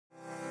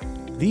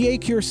The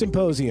ACURE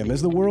Symposium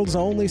is the world's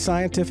only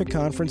scientific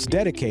conference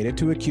dedicated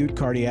to acute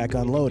cardiac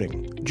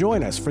unloading.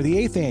 Join us for the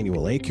 8th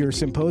Annual ACURE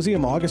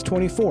Symposium August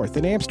 24th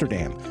in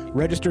Amsterdam.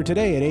 Register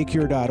today at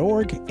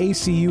acure.org,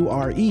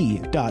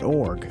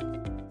 acure.org.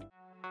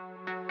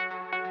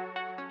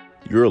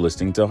 You're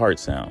listening to Heart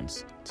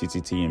Sounds,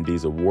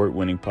 TCTMD's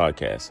award-winning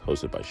podcast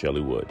hosted by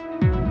Shelley Wood.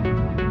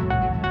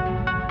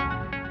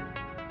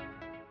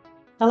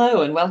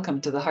 Hello and welcome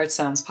to the Heart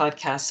Sounds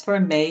podcast for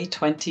May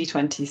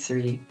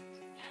 2023.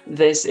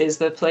 This is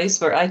the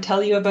place where I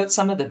tell you about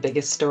some of the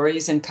biggest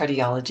stories in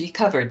cardiology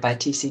covered by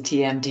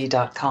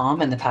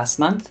tctmd.com in the past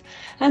month,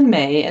 and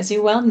May, as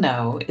you well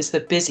know, is the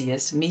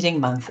busiest meeting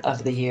month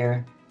of the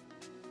year.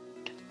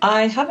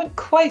 I haven't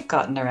quite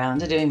gotten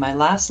around to doing my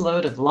last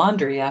load of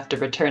laundry after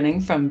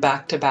returning from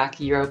back-to-back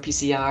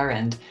EuroPCR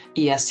and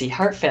ESC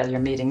heart failure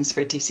meetings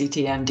for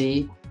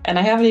TCTMD, and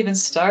I haven't even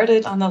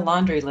started on the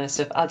laundry list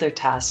of other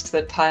tasks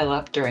that pile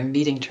up during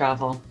meeting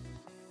travel.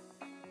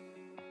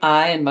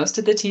 I and most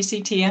of the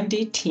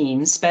TCTMD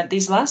team spent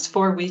these last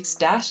 4 weeks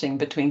dashing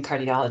between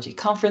cardiology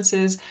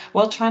conferences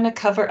while trying to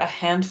cover a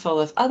handful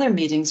of other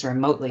meetings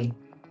remotely.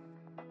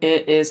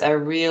 It is a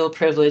real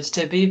privilege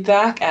to be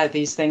back at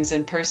these things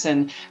in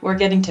person. We're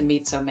getting to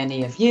meet so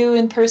many of you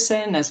in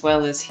person, as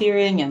well as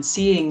hearing and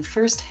seeing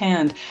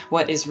firsthand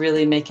what is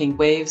really making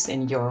waves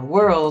in your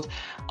world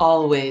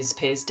always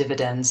pays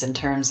dividends in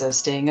terms of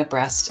staying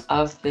abreast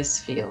of this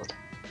field.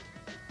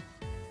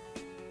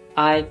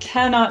 I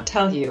cannot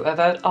tell you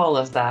about all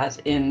of that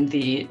in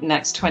the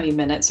next 20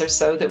 minutes or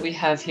so that we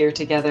have here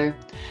together.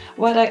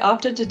 What I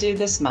opted to do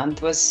this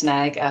month was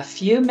snag a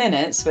few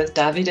minutes with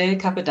Davide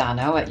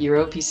Capodanno at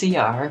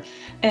EuroPCR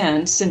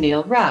and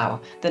Sunil Rao,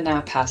 the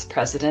now past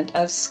president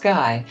of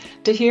SCAI,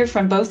 to hear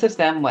from both of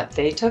them what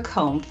they took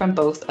home from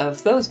both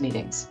of those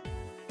meetings.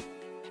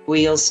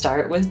 We'll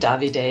start with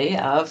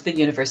Davide of the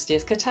University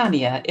of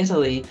Catania,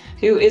 Italy,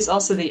 who is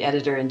also the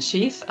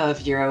editor-in-chief of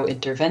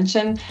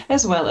EuroIntervention,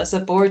 as well as a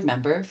board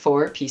member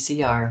for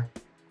PCR.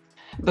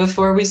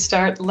 Before we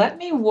start, let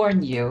me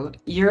warn you,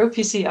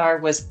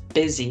 EuroPCR was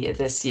busy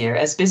this year,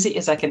 as busy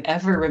as I can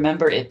ever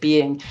remember it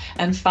being,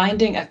 and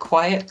finding a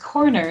quiet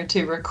corner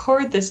to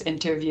record this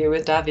interview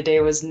with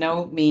Davide was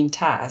no mean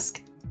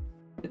task.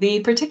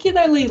 The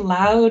particularly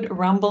loud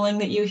rumbling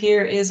that you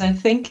hear is, I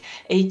think,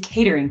 a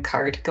catering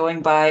cart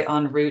going by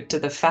en route to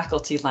the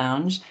faculty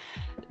lounge,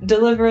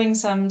 delivering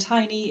some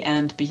tiny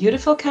and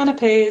beautiful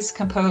canapes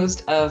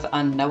composed of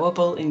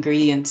unknowable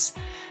ingredients,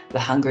 the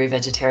hungry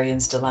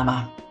vegetarian's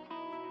dilemma.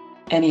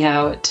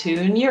 Anyhow,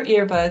 tune your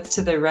earbuds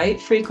to the right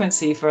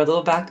frequency for a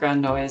little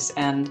background noise,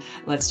 and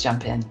let's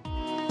jump in.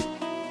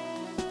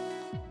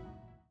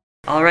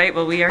 All right,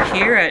 well, we are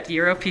here at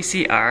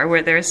EuroPCR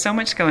where there is so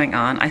much going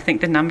on. I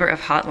think the number of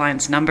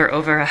hotlines number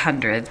over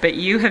 100, but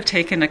you have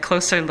taken a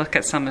closer look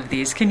at some of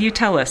these. Can you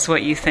tell us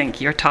what you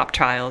think your top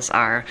trials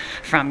are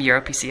from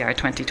EuroPCR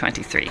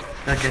 2023?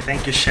 Okay,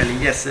 thank you, Shelley.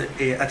 Yes, at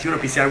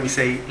EuroPCR we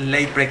say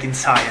late-breaking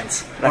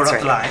science, or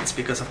hotlines,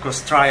 because of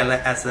course trial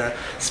has a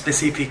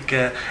specific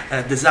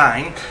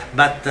design,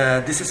 but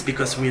this is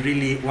because we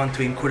really want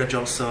to encourage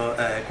also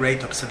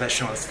great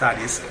observational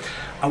studies.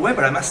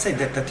 However, I must say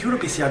that at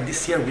EuroPCR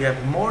this year we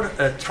have more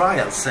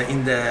trials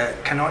in the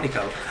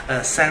canonical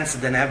sense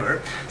than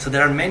ever. So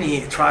there are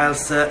many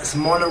trials,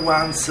 smaller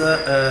ones,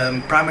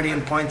 primary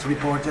endpoint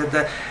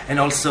reported, and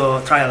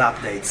also trial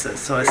updates.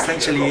 So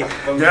essentially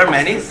there are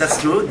many, that's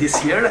true,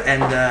 this year,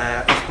 and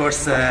of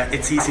course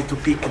it's easy to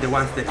pick the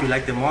ones that you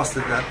like the most,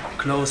 that are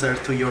closer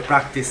to your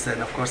practice, and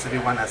of course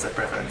everyone has a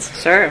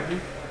preference. Sure.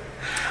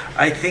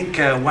 I think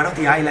one of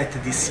the highlights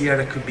this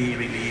year could be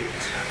really,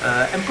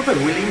 and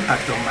probably will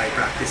impact on my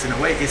practice in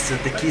a way, is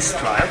the KISS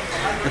trial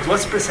that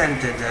was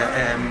presented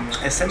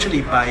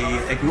essentially by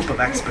a group of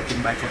experts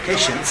in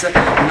bifurcations.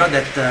 You know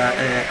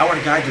that our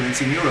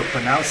guidelines in Europe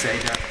now say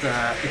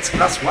that it's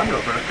class 1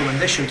 of a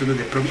recommendation to do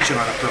the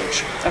provisional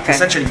approach. Okay.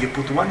 Essentially you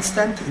put one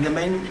stent in the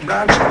main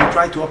branch and you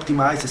try to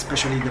optimize,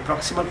 especially the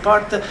proximal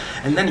part,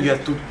 and then you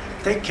have to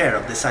take care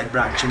of the side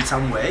branch in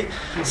some way.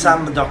 Mm-hmm.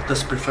 Some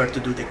doctors prefer to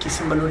do the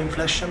kissing balloon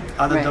inflation,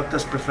 other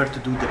doctors prefer to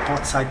do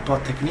the side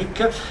pot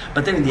technique,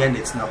 but then in the end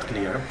it's not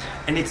clear.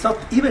 And it's not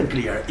even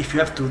clear if you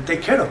have to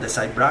take care of the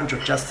side branch or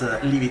just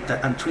leave it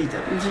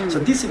untreated. Mm-hmm. So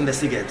these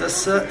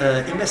investigators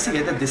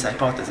investigated this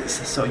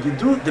hypothesis. So you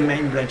do the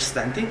main branch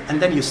stenting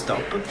and then you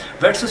stop,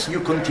 versus you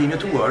continue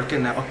to work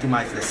and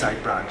optimize the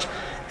side branch.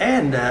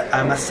 And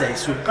I must say,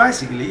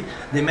 surprisingly,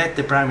 they met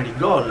the primary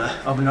goal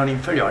of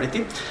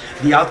non-inferiority.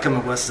 The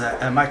outcome was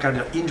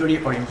myocardial injury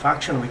or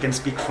infarction. We can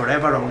speak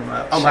forever on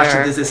how much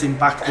this is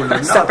impactful or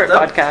not. Separate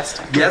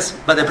podcast. Yes,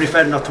 but I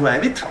prefer not to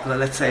have it,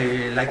 let's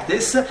say like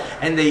this.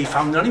 And they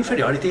found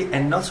non-inferiority,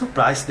 and not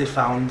surprised, they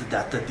found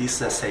that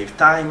this saved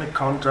time,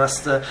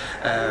 contrast,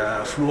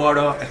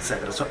 fluoro,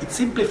 etc. So it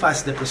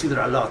simplifies the procedure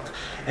a lot.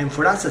 And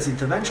for us as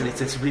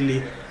interventionists, it's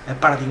really a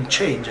paradigm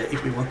change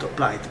if we want to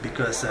apply it,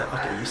 because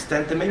okay, you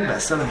stent the main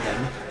vessel and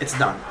then it's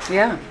done.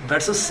 Yeah.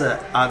 Versus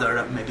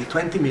other maybe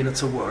 20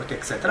 minutes of work,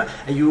 etc.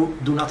 And you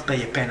do not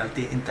pay a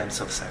penalty in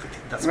terms of safety.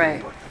 That's very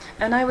important.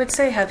 And I would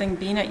say, having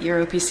been at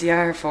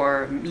EuroPCR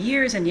for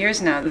years and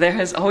years now, there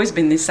has always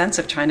been this sense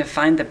of trying to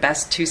find the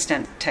best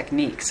two-stent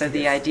technique. So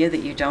the idea that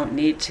you don't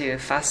need to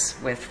fuss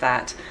with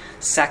that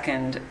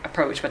second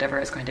approach, whatever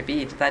it's going to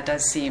be, that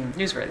does seem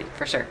newsworthy,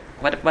 for sure.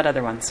 What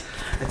other ones?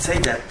 Let's say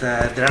that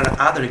there are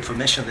other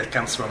information that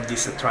comes from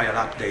these trial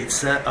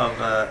updates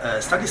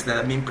of studies that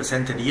have been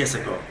presented years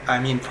ago. I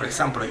mean, for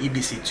example,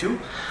 EBC2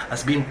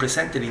 has been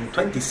presented in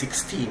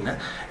 2016,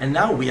 and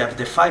now we have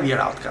the 5-year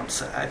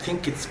outcomes. I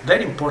think it's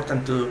very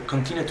important to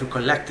continue to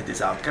collect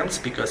these outcomes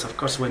because, of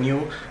course, when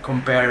you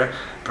compare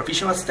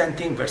provisional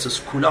stenting versus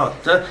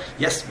culotte,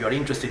 yes, you are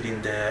interested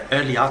in the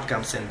early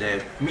outcomes and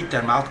the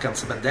midterm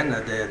outcomes, but then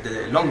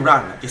the long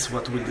run is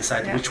what will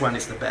decide which one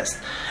is the best.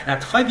 And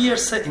at 5 years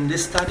in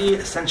this study,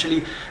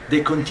 essentially, they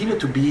continue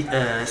to be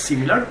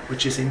similar,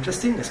 which is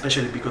interesting,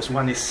 especially because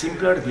one is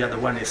simpler, the other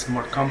one is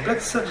more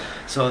complex.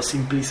 So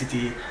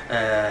simplicity,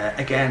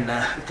 again,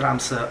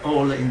 trumps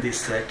all in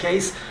this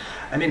case.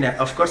 I mean,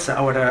 of course,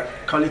 our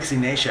colleagues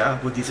in Asia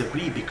would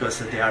disagree because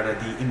they are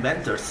the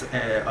inventors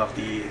of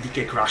the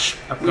decay crush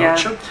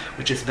approach,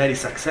 which is very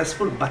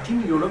successful. But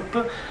in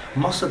Europe,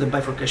 most of the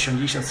bifurcation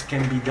lesions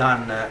can be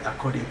done,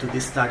 according to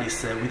these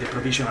studies, with a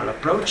provisional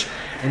approach.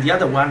 And the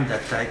other one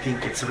that I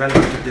think it's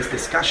relevant to this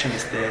discussion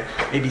is the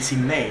ABC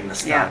main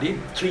study,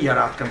 3-year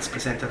outcomes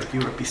presented at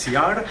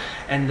EuroPCR.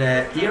 And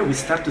here we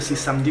start to see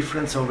some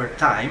difference over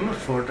time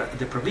for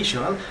the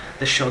provisional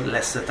that showed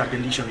less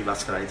target lesion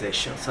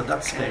revascularization. So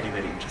that's very,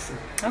 very interesting.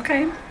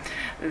 Okay.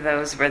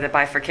 Those were the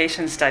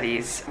bifurcation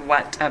studies.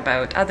 What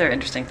about other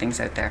interesting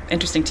things out there?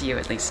 Interesting to you,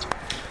 at least.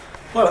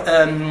 Well,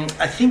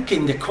 I think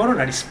in the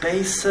coronary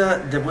space,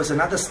 there was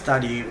another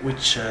study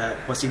which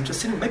was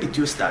interesting, maybe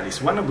 2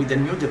 studies, one with a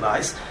new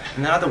device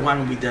and another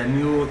one with a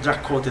new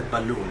drug-coated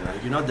balloon.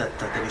 You know that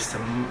there is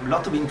a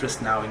lot of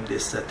interest now in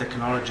these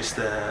technologies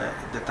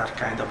that are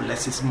kind of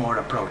less is more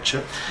approach.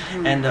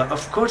 Mm-hmm. And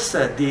of course,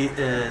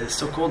 the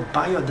so-called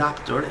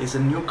bioadapter is a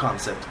new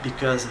concept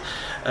because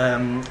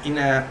in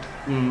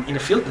a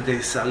field that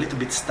is a little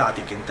bit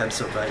static in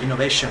terms of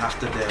innovation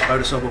after the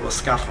bioresorbable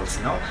scaffolds,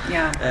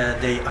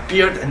 they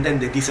appeared and then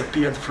they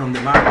disappeared from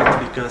the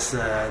market because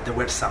there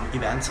were some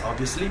events,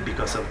 obviously,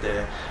 because of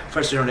the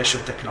first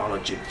generation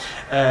technology.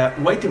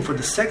 Waiting for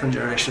the second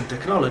generation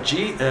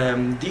technology,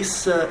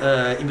 these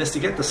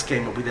investigators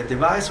came with a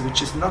device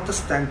which is not a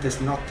stent, is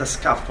not a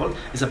scaffold,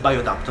 is a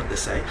bioadapter, they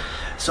say.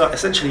 So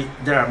essentially,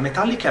 there are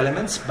metallic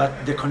elements,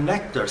 but the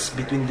connectors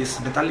between these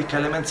metallic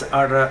elements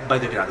are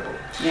biodegradable.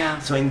 Yeah.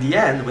 So in the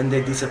end, when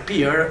they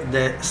disappear,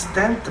 the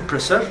stent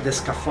preserves the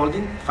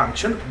scaffolding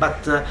function,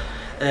 but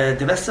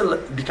the vessel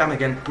become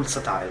again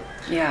pulsatile.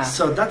 Yeah.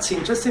 So that's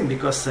interesting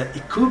because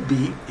it could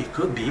be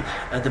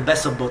the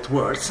best of both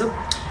worlds.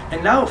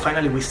 And now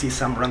finally we see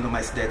some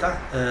randomized data,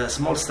 a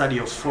small study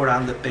of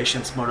 400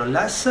 patients more or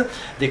less.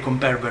 They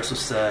compare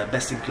versus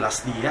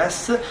best-in-class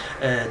DES.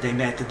 They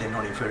met the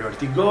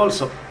non-inferiority goal.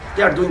 So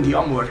they are doing the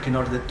homework in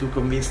order to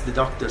convince the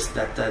doctors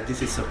that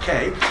this is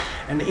okay.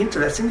 And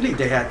interestingly,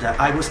 they had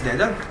IVUS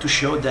data to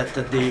show that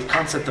the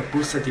concept of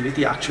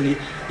pulsatility actually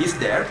is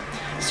there.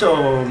 So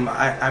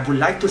I would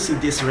like to see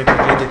this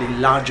replicated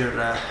in larger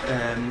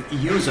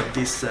use of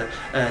this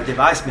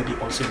device, maybe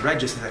also in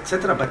registries,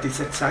 etc. But it's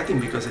exciting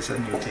because it's a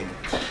new thing.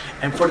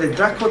 And for the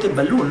drug-coated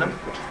balloon,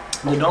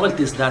 the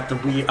novelty is that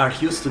we are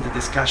used to the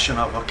discussion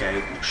of,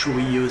 okay, should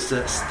we use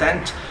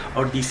stent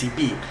or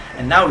DCB?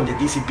 And now in the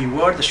DCB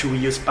world, should we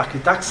use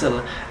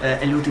paclitaxel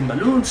eluting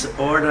balloons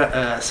or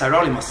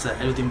sirolimus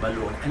eluting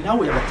balloon? And now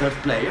we have a third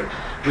player,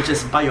 which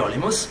is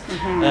Biolimus.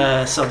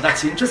 Mm-hmm. So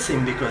that's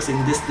interesting because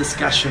in this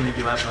discussion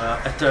you have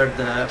a third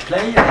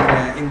player.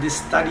 And in this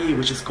study,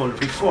 which is called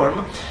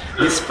Reform,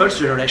 this first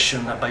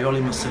generation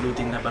Biolimus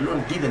eluting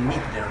balloon didn't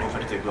meet their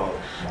non-inferiority goal.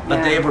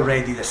 But they have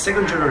already the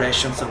second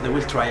generation, so they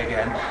will try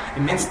again.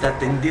 It means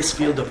that in this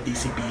field of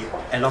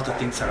DCB, a lot of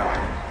things are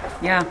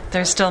happening. Yeah,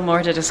 there's still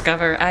more to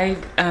discover. I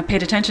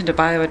paid attention to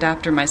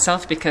bioadapter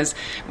myself because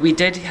we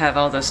did have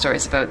all those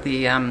stories about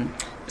the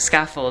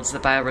scaffolds, the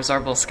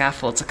bioresorbable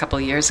scaffolds, a couple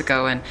of years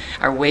ago, and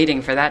are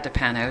waiting for that to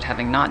pan out,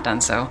 having not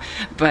done so.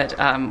 But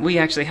we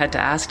actually had to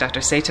ask Dr.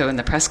 Sato in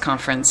the press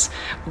conference,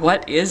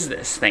 what is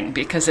this thing?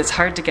 Because it's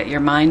hard to get your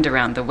mind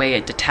around the way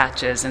it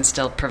detaches and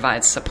still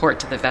provides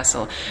support to the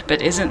vessel,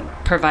 but isn't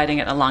providing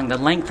it along the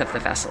length of the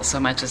vessel so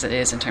much as it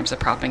is in terms of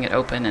propping it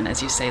open and,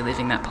 as you say,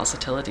 leaving that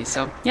pulsatility.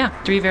 So, yeah,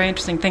 3 very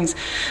interesting things.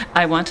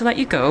 I want to let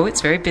you go.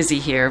 It's very busy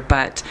here,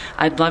 but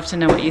I'd love to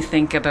know what you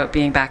think about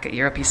being back at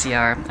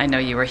EuroPCR. I know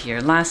you were here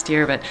last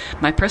year, but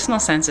my personal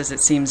sense is it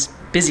seems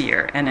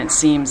busier and it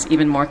seems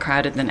even more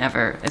crowded than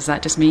ever. Is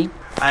that just me?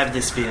 I have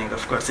this feeling,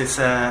 of course. It's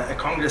a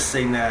Congress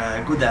in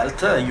good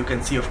health. You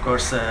can see, of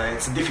course,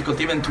 it's difficult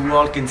even to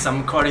walk in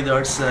some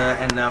corridors,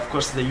 and of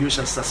course the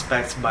usual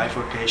suspects,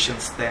 bifurcation,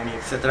 STEMI,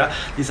 etc.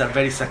 These are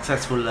very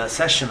successful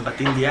sessions,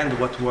 but in the end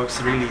what works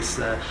really is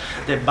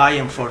the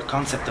buy-in for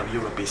concept of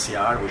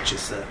EuroPCR, which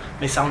is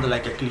may sound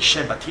like a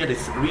cliche, but here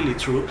it's really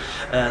true,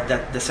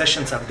 that the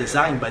sessions are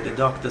designed by the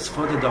doctors,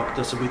 for the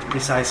doctors, with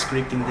precise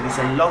scripting. There is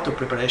a lot of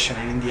preparation,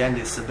 and in the end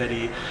it's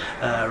very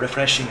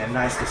refreshing and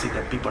nice to see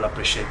that people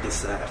appreciate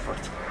this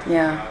effort.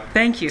 Yeah.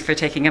 Thank you for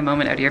taking a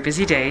moment out of your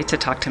busy day to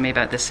talk to me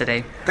about this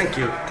today. Thank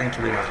you. Thank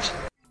you very much.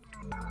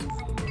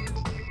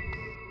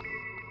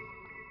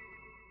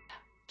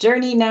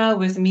 Journey now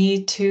with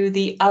me to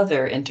the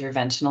other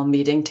interventional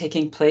meeting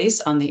taking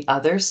place on the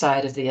other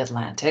side of the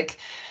Atlantic.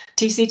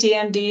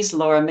 TCTMD's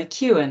Laura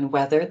McEwen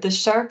weathered the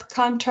sharp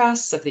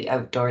contrasts of the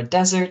outdoor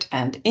desert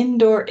and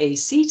indoor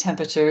AC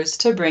temperatures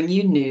to bring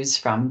you news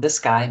from the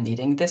SCAI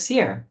meeting this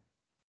year.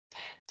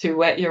 To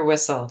wet your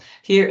whistle,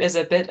 here is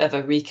a bit of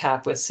a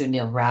recap with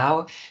Sunil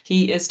Rao.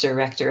 He is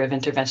Director of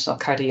Interventional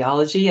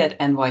Cardiology at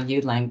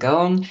NYU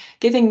Langone,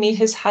 giving me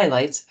his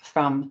highlights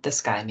from the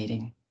SCAI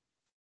meeting.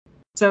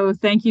 So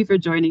thank you for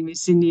joining me,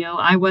 Sunil.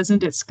 I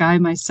wasn't at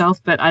SCAI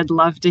myself, but I'd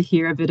love to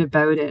hear a bit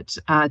about it.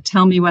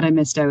 Tell me what I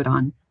missed out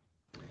on.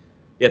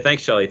 Yeah,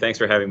 thanks, Shelley. Thanks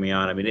for having me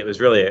on. I mean, it was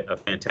really a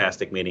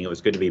fantastic meeting. It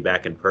was good to be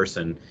back in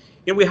person.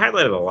 You know, we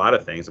highlighted a lot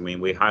of things. I mean,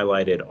 we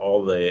highlighted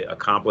all the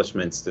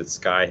accomplishments that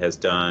SCAI has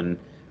done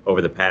over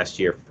the past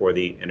year for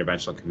the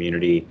interventional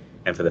community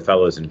and for the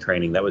fellows in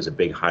training. That was a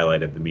big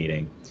highlight of the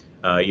meeting.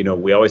 You know,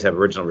 we always have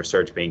original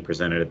research being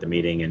presented at the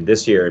meeting, and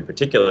this year in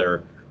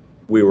particular,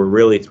 we were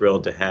really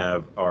thrilled to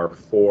have our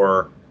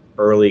 4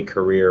 early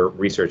career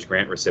research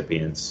grant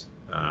recipients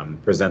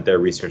present their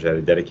research at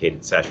a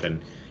dedicated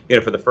session. You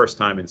know, for the first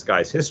time in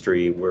SCAI's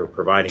history, we're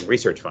providing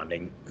research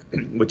funding,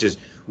 which is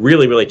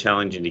really, really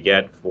challenging to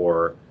get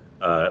for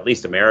at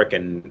least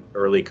American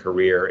early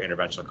career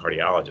interventional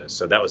cardiologists.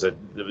 So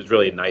it was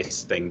really a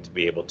nice thing to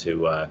be able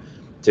to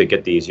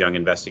get these young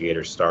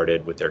investigators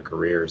started with their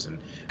careers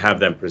and have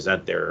them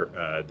present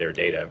their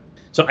data.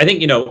 So I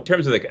think, you know, in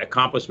terms of the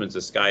accomplishments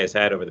that SCAI has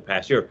had over the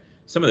past year,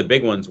 some of the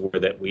big ones were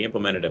that we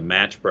implemented a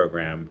match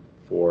program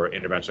for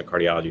interventional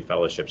cardiology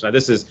fellowships. Now,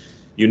 this is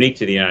unique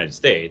to the United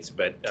States,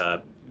 but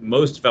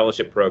most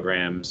fellowship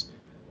programs,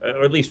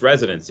 or at least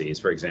residencies,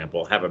 for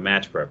example, have a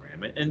match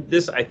program. And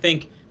this, I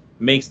think,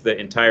 makes the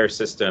entire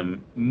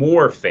system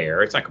more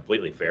fair. It's not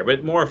completely fair,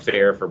 but more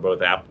fair for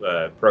both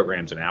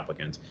programs and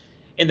applicants.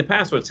 In the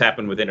past, what's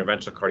happened with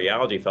interventional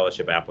cardiology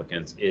fellowship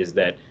applicants is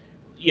that,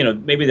 you know,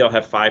 maybe they'll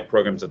have 5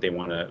 programs that they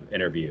want to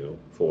interview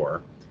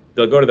for.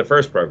 They'll go to the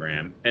first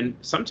program, and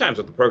sometimes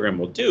what the program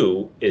will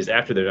do is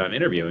after they're done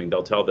interviewing,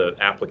 they'll tell the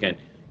applicant,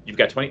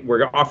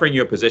 we're offering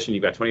you a position,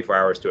 you've got 24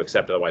 hours to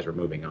accept, otherwise we're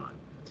moving on.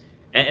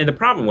 And the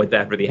problem with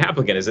that for the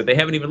applicant is that they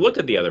haven't even looked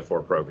at the other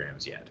 4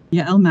 programs yet.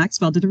 Yeah, Elle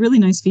Maxwell did a really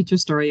nice feature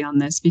story on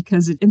this,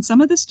 because in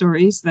some of the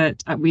stories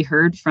that we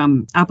heard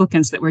from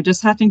applicants that were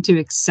just having to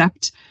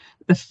accept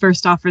the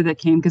first offer that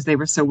came because they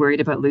were so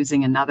worried about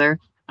losing another,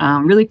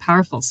 really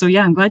powerful. So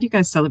yeah, I'm glad you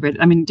guys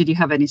celebrated. I mean, did you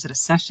have any sort of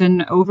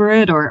session over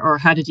it, or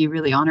how did you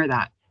really honor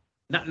that?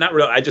 Not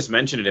really. I just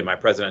mentioned it in my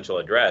presidential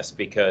address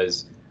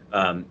because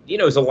you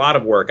know, it was a lot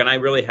of work, and I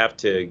really have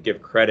to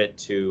give credit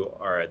to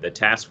the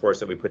task force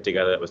that we put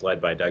together that was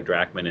led by Doug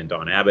Drachman and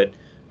Dawn Abbott.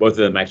 Both of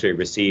them actually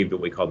received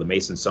what we call the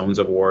Mason Soanes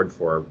Award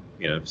for,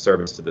 you know,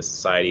 service to the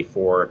society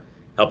for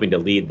helping to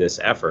lead this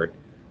effort.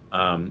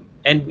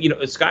 And, you know,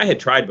 SCAI had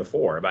tried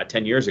before, about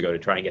 10 years ago, to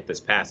try and get this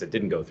passed. It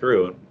didn't go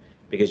through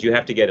because you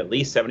have to get at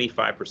least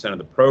 75% of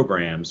the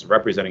programs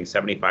representing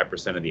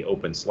 75% of the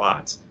open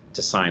slots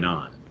to sign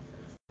on.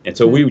 And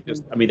so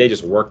they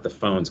just worked the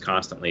phones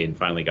constantly and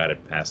finally got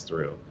it passed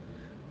through.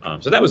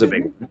 So that was a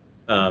big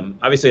one.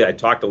 Obviously, I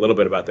talked a little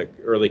bit about the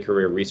early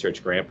career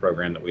research grant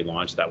program that we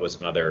launched. That was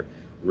another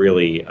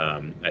really,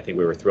 I think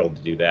we were thrilled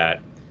to do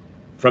that.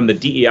 From the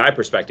DEI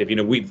perspective, you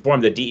know, we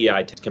formed the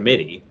DEI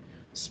committee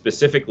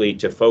specifically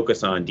to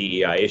focus on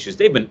DEI issues.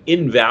 They've been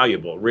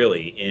invaluable,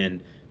 really,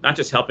 in not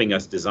just helping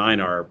us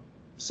design our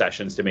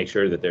sessions to make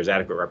sure that there's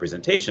adequate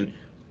representation,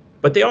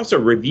 but they also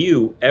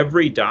review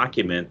every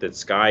document that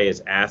SCAI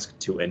is asked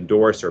to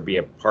endorse or be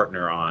a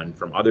partner on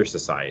from other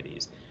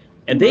societies.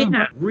 And they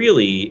have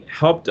really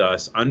helped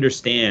us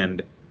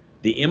understand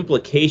the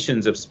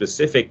implications of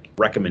specific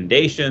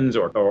recommendations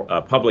or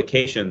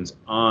publications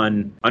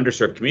on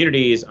underserved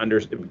communities,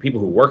 people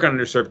who work on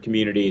underserved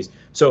communities.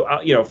 So,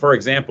 you know, for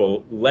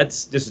example,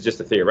 this is just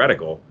a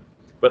theoretical,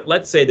 but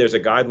let's say there's a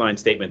guideline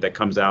statement that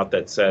comes out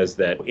that says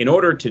that in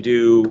order to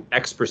do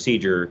X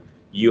procedure,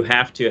 you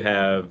have to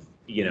have,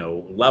 you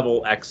know,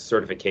 level X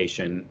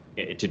certification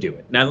to do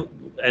it. Now,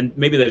 and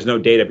maybe there's no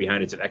data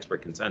behind it's an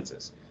expert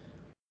consensus.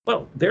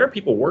 Well, there are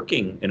people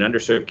working in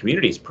underserved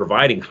communities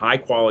providing high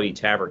quality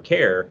TAVR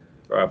care,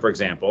 for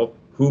example,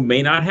 who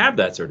may not have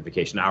that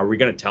certification. Now, are we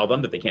going to tell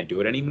them that they can't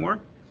do it anymore?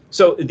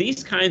 So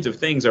these kinds of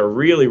things are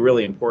really,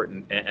 really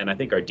important, and I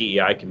think our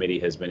DEI committee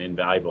has been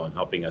invaluable in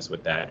helping us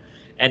with that.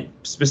 And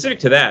specific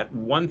to that,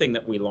 one thing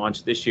that we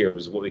launched this year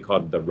was what we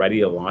called the Ready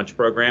to Launch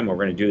program. We're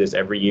going to do this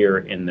every year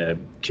in the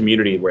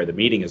community where the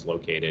meeting is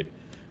located,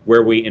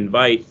 where we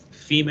invite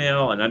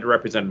female and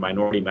underrepresented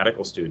minority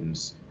medical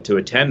students to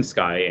attend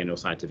SCAI annual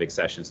scientific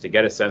sessions to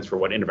get a sense for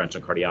what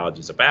interventional cardiology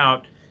is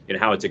about, and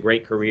how it's a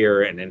great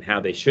career, and then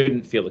how they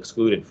shouldn't feel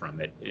excluded from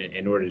it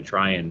in order to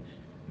try and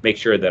make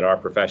sure that our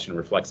profession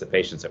reflects the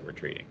patients that we're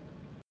treating.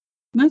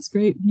 That's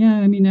great. Yeah,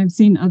 I mean, I've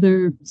seen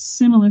other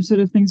similar sort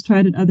of things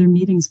tried at other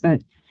meetings,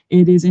 but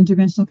it is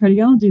interventional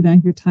cardiology that I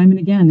hear time and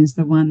again is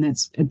the one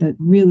that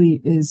really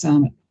is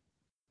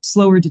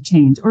slower to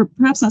change, or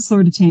perhaps not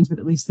slower to change, but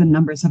at least the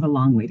numbers have a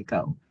long way to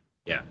go.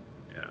 Yeah,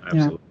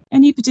 absolutely. Yeah.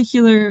 Any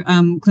particular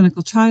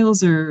clinical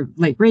trials or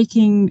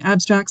late-breaking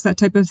abstracts, that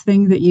type of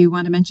thing that you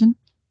want to mention?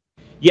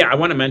 Yeah, I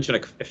want to mention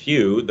a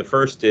few. The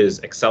first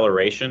is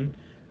Acceleration,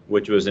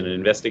 which was an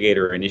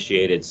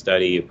investigator-initiated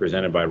study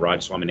presented by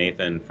Raj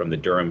Swaminathan from the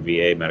Durham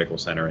VA Medical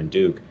Center in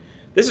Duke.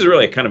 This is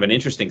really kind of an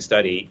interesting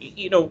study.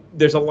 You know,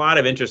 there's a lot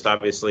of interest,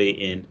 obviously,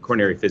 in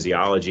coronary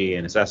physiology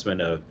and assessment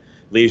of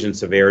lesion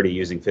severity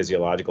using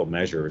physiological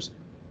measures.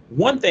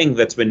 One thing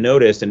that's been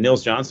noticed, and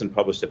Nils Johnson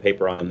published a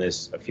paper on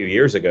this a few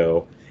years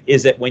ago,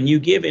 is that when you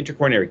give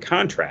intracoronary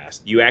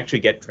contrast, you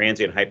actually get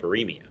transient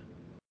hyperemia.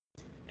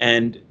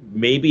 And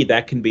maybe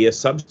that can be a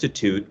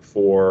substitute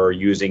for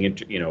using,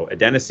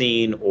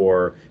 adenosine,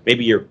 or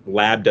maybe your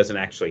lab doesn't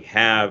actually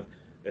have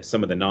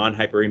some of the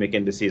non-hyperemic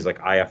indices like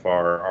IFR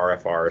or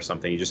RFR or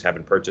something. You just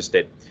haven't purchased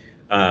it.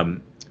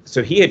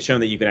 So he had shown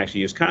that you can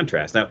actually use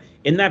contrast. Now,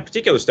 in that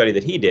particular study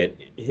that he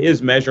did,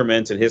 his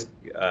measurements and his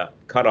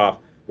cutoff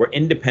were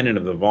independent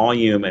of the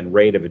volume and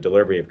rate of a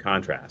delivery of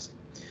contrast.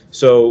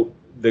 So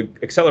the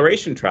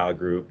Acceleration trial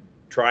group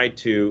tried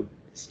to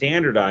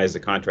standardize the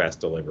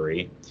contrast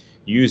delivery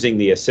using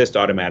the Assist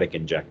automatic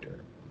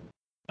injector.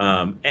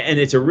 And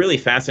it's a really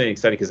fascinating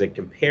study because they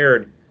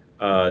compared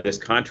this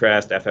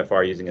contrast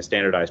FFR using a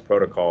standardized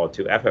protocol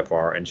to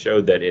FFR and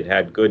showed that it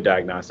had good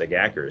diagnostic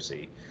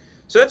accuracy.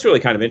 So that's really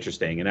kind of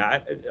interesting. And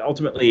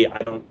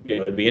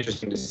it'd be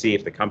interesting to see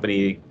if the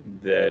company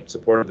that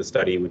supported the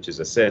study, which is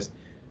Assist,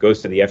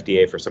 goes to the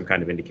FDA for some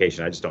kind of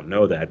indication. I just don't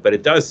know that. But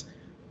it does,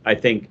 I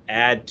think,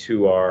 add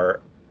to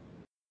our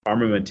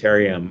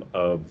armamentarium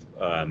of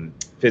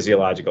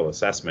physiological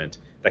assessment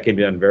that can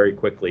be done very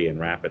quickly and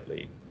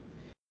rapidly.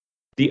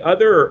 The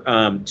other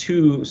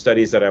two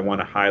studies that I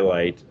want to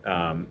highlight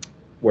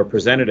were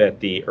presented at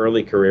the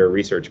Early Career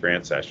Research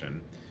Grant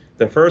Session.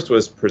 The first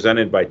was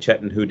presented by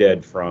Chetan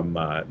Huded from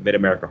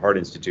Mid-America Heart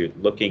Institute,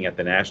 looking at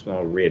the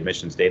National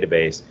Readmissions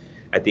Database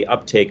at the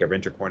uptake of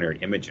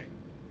intracoronary imaging.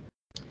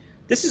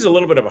 This is a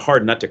little bit of a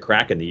hard nut to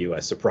crack in the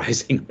U.S.,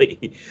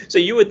 surprisingly. So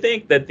you would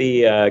think that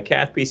the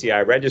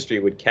CathPCI registry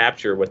would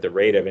capture what the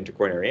rate of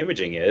intracoronary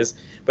imaging is,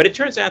 but it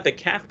turns out that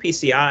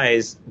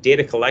CathPCI's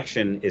data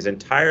collection is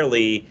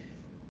entirely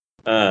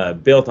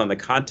built on the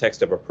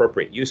context of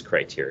appropriate use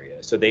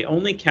criteria. So they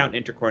only count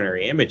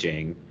intracoronary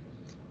imaging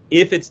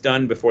if it's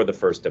done before the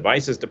first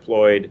device is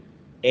deployed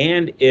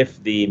and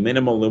if the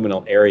minimal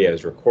luminal area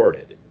is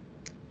recorded.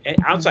 And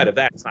outside of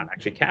that, it's not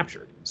actually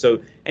captured.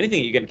 So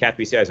anything you get in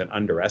CathPCI is an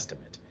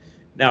underestimate.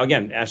 Now,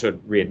 again, National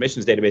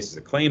Readmissions Database is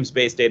a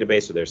claims-based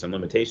database, so there's some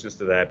limitations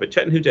to that. But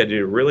Chetan Huded did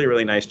a really,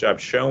 really nice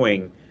job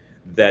showing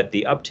that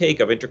the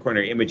uptake of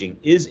intracoronary imaging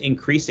is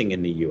increasing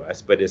in the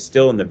U.S., but is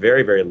still in the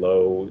very, very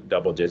low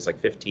double digits,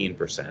 like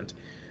 15%.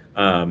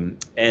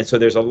 And so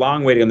there's a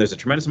long way to go, and there's a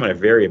tremendous amount of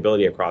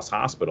variability across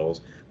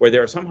hospitals, where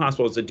there are some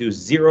hospitals that do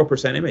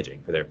 0%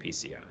 imaging for their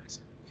PCIs.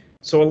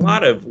 So a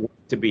lot of work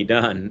to be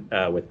done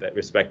with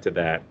respect to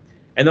that.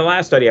 And the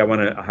last study I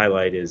want to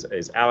highlight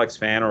is Alex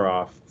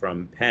Faneroff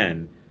from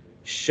Penn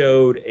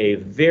showed a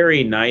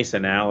very nice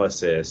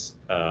analysis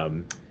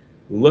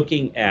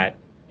looking at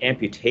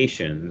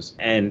amputations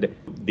and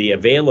the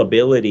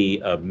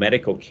availability of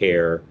medical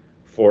care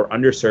for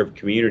underserved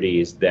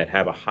communities that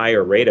have a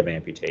higher rate of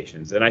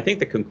amputations. And I think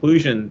the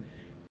conclusion,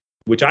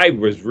 which I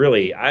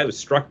was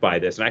struck by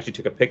this, and I actually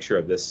took a picture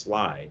of this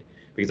slide,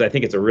 because I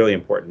think it's a really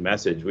important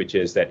message, which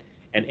is that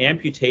an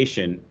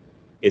amputation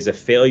is a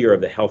failure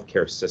of the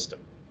healthcare system.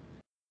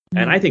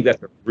 And I think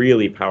that's a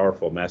really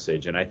powerful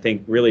message, and I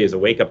think really is a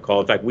wake-up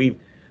call. In fact,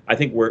 I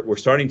think we're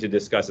starting to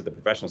discuss at the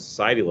professional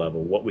society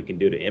level what we can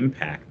do to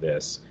impact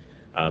this.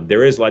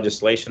 There is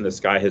legislation that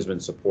SCAI has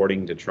been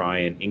supporting to try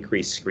and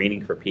increase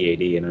screening for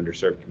PAD in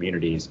underserved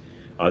communities.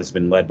 This has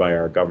been led by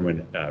our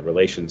government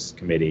relations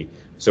committee.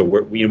 So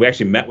we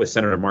actually met with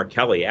Senator Mark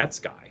Kelly at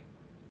SCAI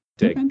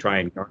to try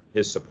and garner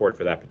his support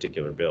for that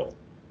particular bill.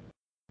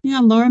 Yeah,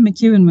 Laura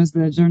McEwen was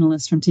the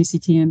journalist from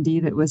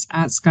TCTMD that was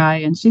at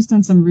SCAI, and she's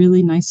done some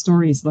really nice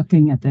stories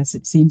looking at this.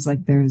 It seems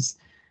like there's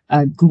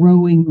a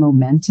growing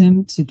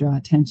momentum to draw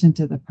attention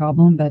to the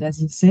problem, but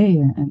as you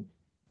say,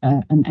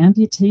 an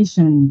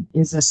amputation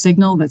is a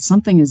signal that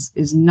something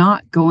is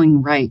not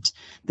going right.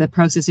 The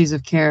processes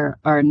of care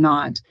are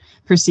not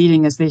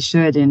proceeding as they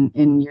should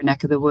in your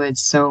neck of the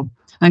woods. So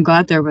I'm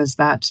glad there was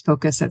that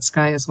focus at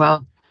SCAI as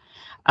well.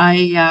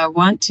 I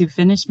want to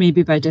finish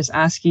maybe by just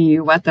asking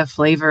you what the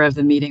flavor of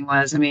the meeting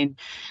was. I mean,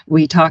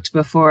 we talked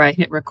before I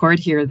hit record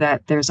here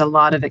that there's a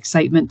lot of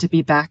excitement to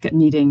be back at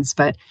meetings,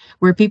 but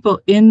were people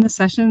in the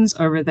sessions,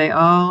 or were they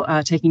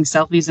all taking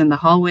selfies in the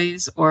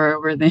hallways, or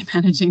were they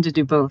managing to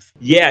do both?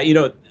 Yeah,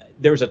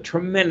 there was a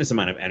tremendous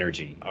amount of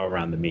energy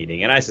around the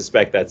meeting, and I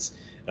suspect that's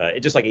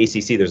just like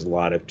ACC. There's a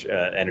lot of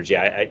energy.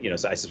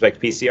 So I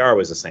suspect PCR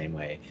was the same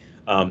way.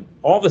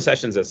 All the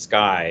sessions at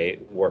SCAI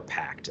were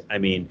packed. I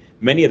mean,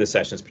 many of the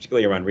sessions,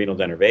 particularly around renal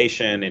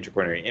denervation,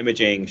 intracoronary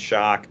imaging,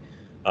 shock,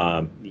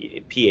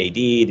 PAD,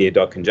 the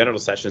adult congenital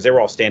sessions, they were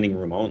all standing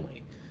room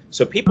only.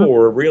 So people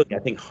were really, I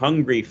think,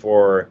 hungry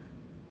for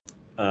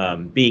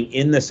being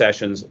in the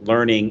sessions,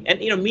 learning, and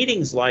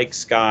meetings like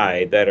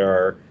SCAI that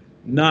are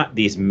not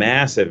these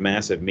massive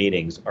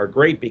meetings are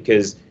great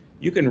because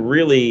you can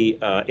really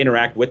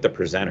interact with the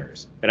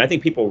presenters. And I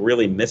think people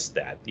really missed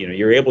that.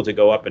 You're able to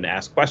go up and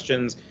ask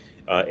questions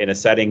in a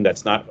setting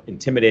that's not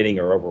intimidating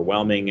or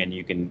overwhelming, and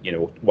you can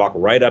walk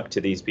right up to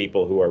these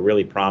people who are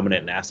really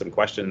prominent and ask them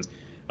questions.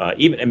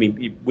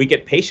 We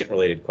get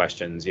patient-related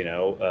questions,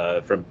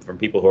 from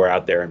people who are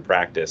out there in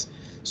practice.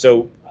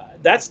 So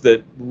that's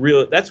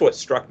what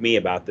struck me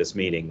about this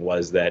meeting,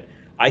 was that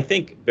I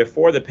think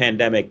before the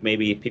pandemic,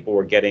 maybe people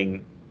were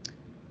getting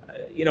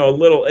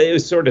it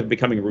was sort of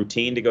becoming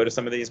routine to go to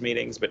some of these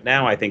meetings, but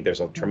now I think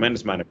there's a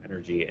tremendous amount of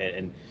energy,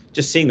 and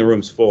just seeing the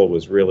rooms full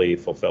was really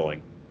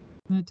fulfilling.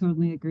 I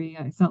totally agree.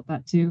 I felt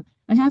that too.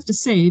 I have to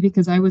say,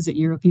 because I was at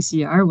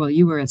EuroPCR while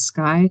you were at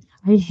SCAI,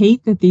 I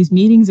hate that these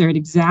meetings are at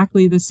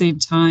exactly the same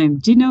time.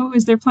 Do you know,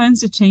 is there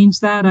plans to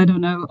change that? I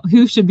don't know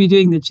who should be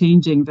doing the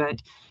changing,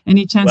 but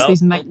any chance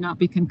these might not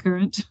be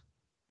concurrent?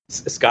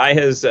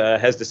 SCAI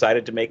has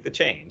decided to make the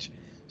change.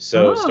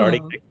 So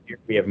starting next year,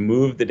 we have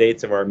moved the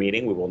dates of our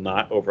meeting. We will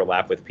not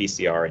overlap with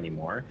PCR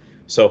anymore.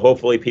 So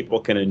hopefully people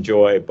can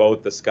enjoy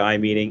both the SCAI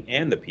meeting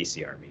and the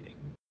PCR meeting.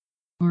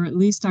 Or at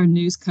least our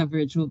news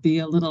coverage will be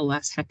a little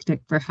less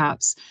hectic,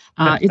 perhaps.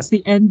 It's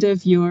the end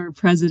of your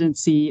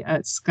presidency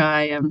at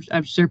SCAI.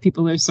 I'm sure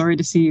people are sorry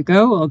to see you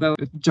go, although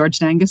George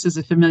Dangus is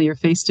a familiar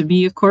face to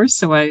me, of course,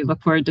 so I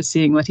look forward to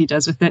seeing what he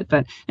does with it.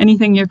 But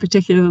anything you're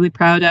particularly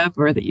proud of,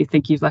 or that you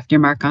think you've left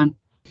your mark on?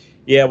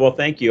 Yeah, well,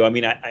 thank you. I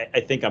mean,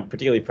 I think I'm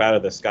particularly proud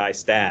of the SCAI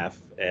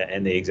staff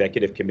and the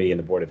executive committee and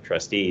the board of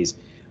trustees.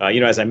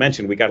 As I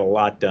mentioned, we got a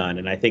lot done,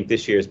 and I think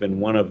this year has been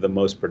one of the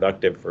most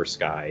productive for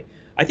SCAI.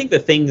 I think the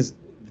things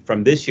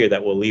from this year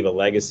that will leave a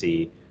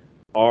legacy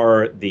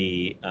are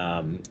the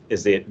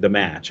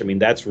match. I mean,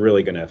 that's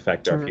really going to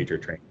affect our future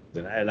trainings,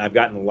 and I've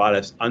gotten a lot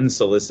of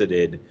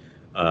unsolicited,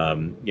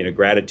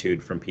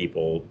 gratitude from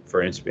people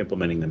for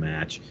implementing the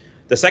match.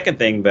 The second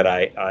thing that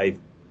I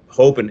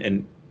hope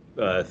and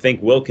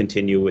think will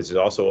continue, which is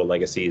also a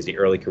legacy, is the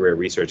early career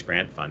research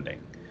grant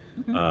funding.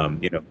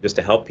 Just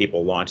to help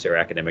people launch their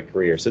academic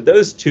career. So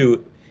those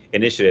two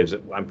initiatives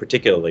I'm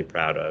particularly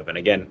proud of. And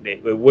again,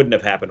 it wouldn't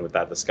have happened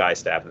without the SCAI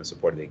staff and the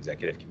support of the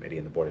executive committee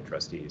and the board of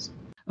trustees.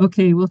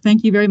 Okay, well,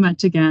 thank you very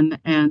much again.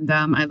 And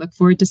I look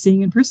forward to seeing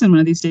you in person one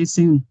of these days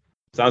soon.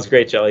 Sounds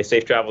great, Shelley.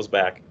 Safe travels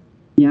back.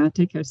 Yeah,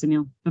 take care,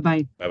 Sunil.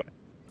 Bye-bye. Bye-bye.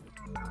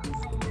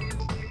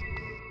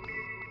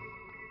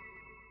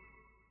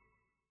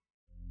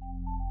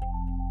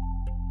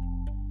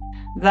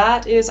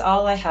 That is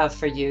all I have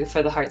for you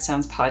for the Heart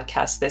Sounds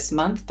podcast this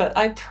month, but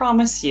I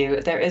promise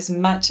you there is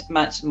much,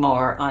 much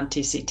more on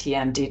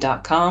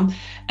tctmd.com,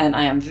 and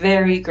I am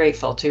very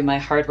grateful to my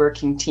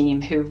hardworking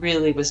team who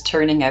really was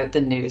turning out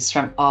the news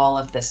from all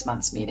of this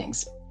month's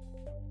meetings.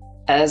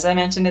 As I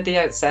mentioned at the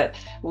outset,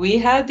 we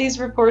had these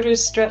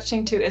reporters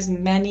stretching to as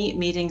many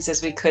meetings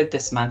as we could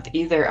this month,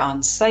 either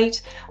on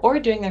site or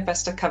doing their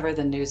best to cover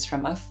the news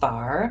from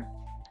afar.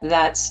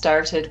 That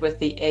started with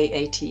the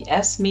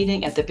AATS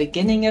meeting at the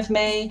beginning of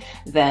May,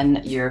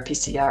 then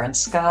EuroPCR and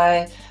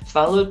SCAI,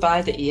 followed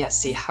by the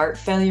ESC Heart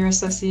Failure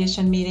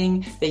Association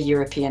meeting, the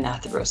European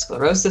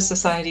Atherosclerosis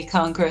Society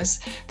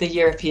Congress, the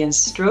European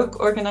Stroke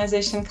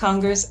Organization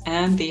Congress,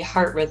 and the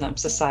Heart Rhythm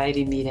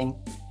Society meeting.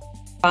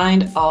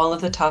 Find all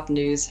of the top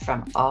news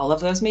from all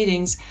of those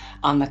meetings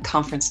on the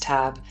conference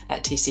tab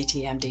at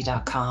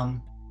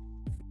tctmd.com.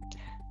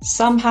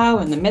 Somehow,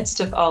 in the midst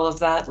of all of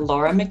that,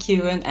 Laura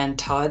McEwen and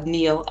Todd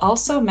Neal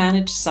also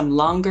managed some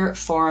longer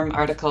form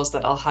articles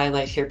that I'll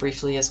highlight here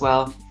briefly as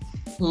well.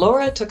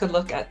 Laura took a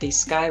look at the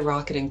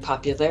skyrocketing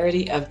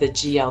popularity of the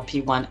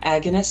GLP-1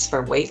 agonists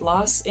for weight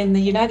loss in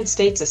the United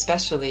States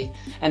especially,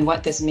 and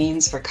what this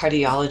means for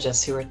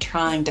cardiologists who are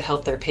trying to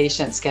help their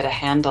patients get a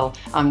handle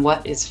on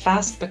what is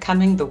fast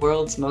becoming the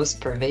world's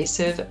most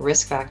pervasive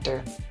risk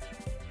factor.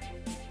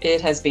 It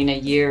has been a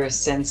year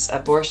since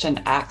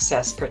abortion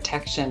access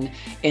protection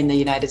in the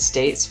United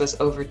States was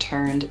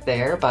overturned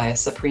there by a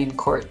Supreme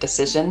Court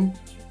decision.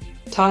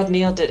 Todd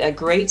Neal did a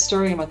great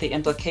story on what the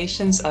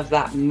implications of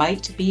that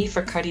might be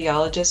for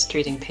cardiologists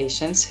treating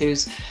patients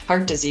whose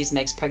heart disease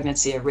makes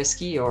pregnancy a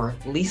risky or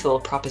lethal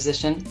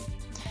proposition.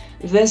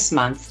 This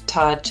month,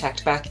 Todd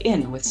checked back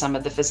in with some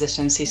of the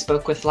physicians he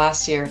spoke with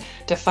last year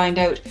to find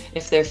out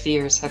if their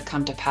fears have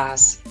come to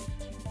pass.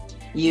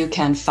 You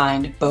can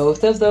find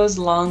both of those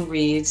long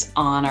reads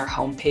on our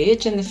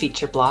homepage in the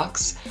feature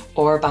blocks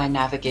or by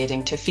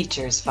navigating to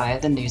features via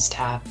the news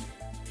tab.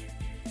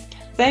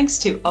 Thanks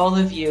to all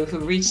of you who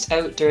reached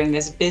out during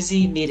this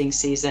busy meeting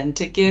season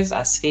to give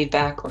us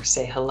feedback or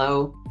say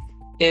hello.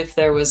 If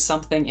there was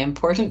something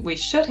important we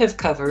should have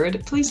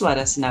covered, please let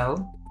us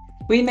know.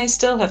 We may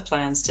still have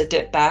plans to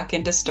dip back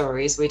into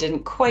stories we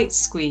didn't quite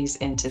squeeze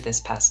into this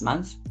past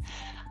month.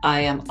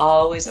 I am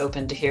always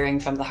open to hearing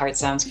from the Heart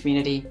Sounds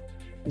community.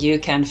 You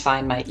can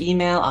find my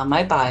email on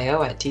my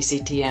bio at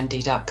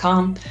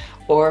tctmd.com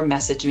or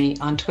message me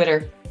on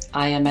Twitter.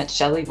 I am at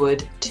Shelley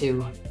Wood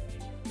 2.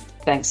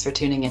 Thanks for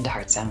tuning into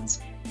Heart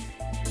Sounds.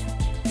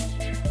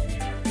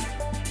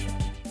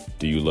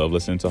 Do you love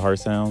listening to Heart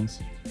Sounds?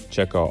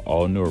 Check out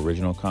all new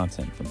original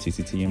content from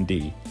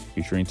TCTMD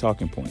featuring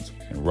talking points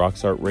and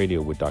Rocksart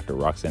Radio with Dr.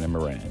 Roxanne and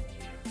Moran.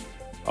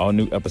 All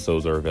new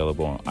episodes are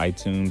available on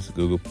iTunes,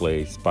 Google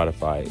Play,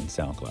 Spotify, and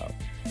SoundCloud.